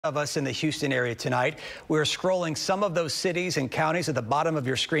Of us in the Houston area tonight. We're scrolling some of those cities and counties at the bottom of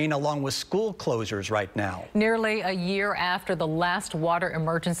your screen, along with school closures right now. Nearly a year after the last water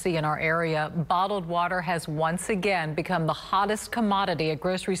emergency in our area, bottled water has once again become the hottest commodity at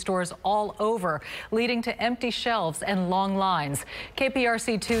grocery stores all over, leading to empty shelves and long lines.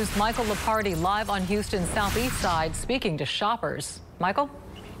 KPRC 2's Michael Lepardi live on Houston's southeast side, speaking to shoppers. Michael?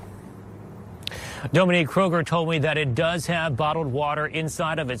 Dominique Kroger told me that it does have bottled water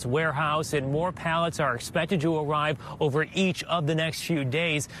inside of its warehouse, and more pallets are expected to arrive over each of the next few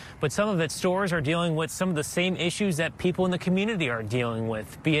days. But some of its stores are dealing with some of the same issues that people in the community are dealing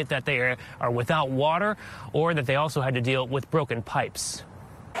with, be it that they are without water or that they also had to deal with broken pipes.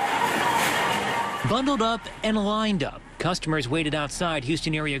 Bundled up and lined up, customers waited outside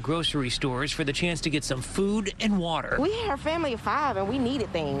Houston area grocery stores for the chance to get some food and water. We had a family of 5 and we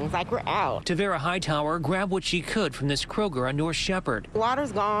needed things, like we're out. Tavera Hightower grabbed what she could from this Kroger on North Shepherd.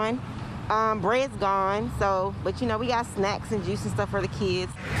 Water's gone, bread's gone, but you know, we got snacks and juice and stuff for the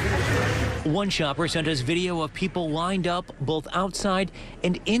kids. One shopper sent us video of people lined up both outside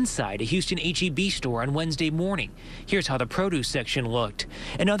and inside a Houston H-E-B store on Wednesday morning. Here's how the produce section looked.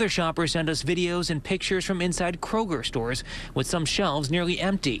 Another shopper sent us videos and pictures from inside Kroger stores with some shelves nearly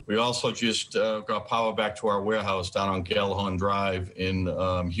empty. We also just got power back to our warehouse down on Gallahorn Drive in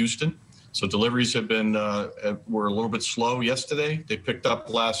Houston. So deliveries have been, were a little bit slow yesterday. They picked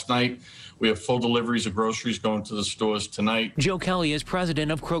up last night. We have full deliveries of groceries going to the stores tonight. Joe Kelly is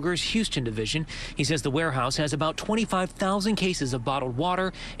president of Kroger's Houston division. He says the warehouse has about 25,000 cases of bottled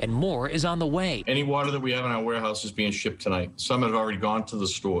water and more is on the way. Any water that we have in our warehouse is being shipped tonight. Some have already gone to the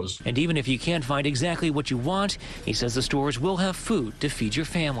stores. And even if you can't find exactly what you want, he says the stores will have food to feed your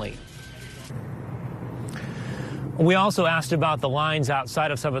family. We also asked about the lines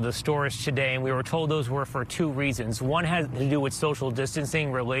outside of some of the stores today, and we were told those were for 2 reasons. One had to do with social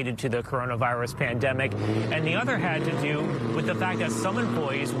distancing related to the coronavirus pandemic, and the other had to do with the fact that some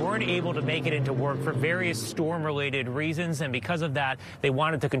employees weren't able to make it into work for various storm-related reasons, and because of that, they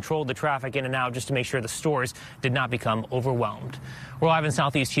wanted to control the traffic in and out just to make sure the stores did not become overwhelmed. We're live in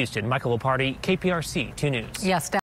Southeast Houston. Michael Lepardi, KPRC 2 News. Yes.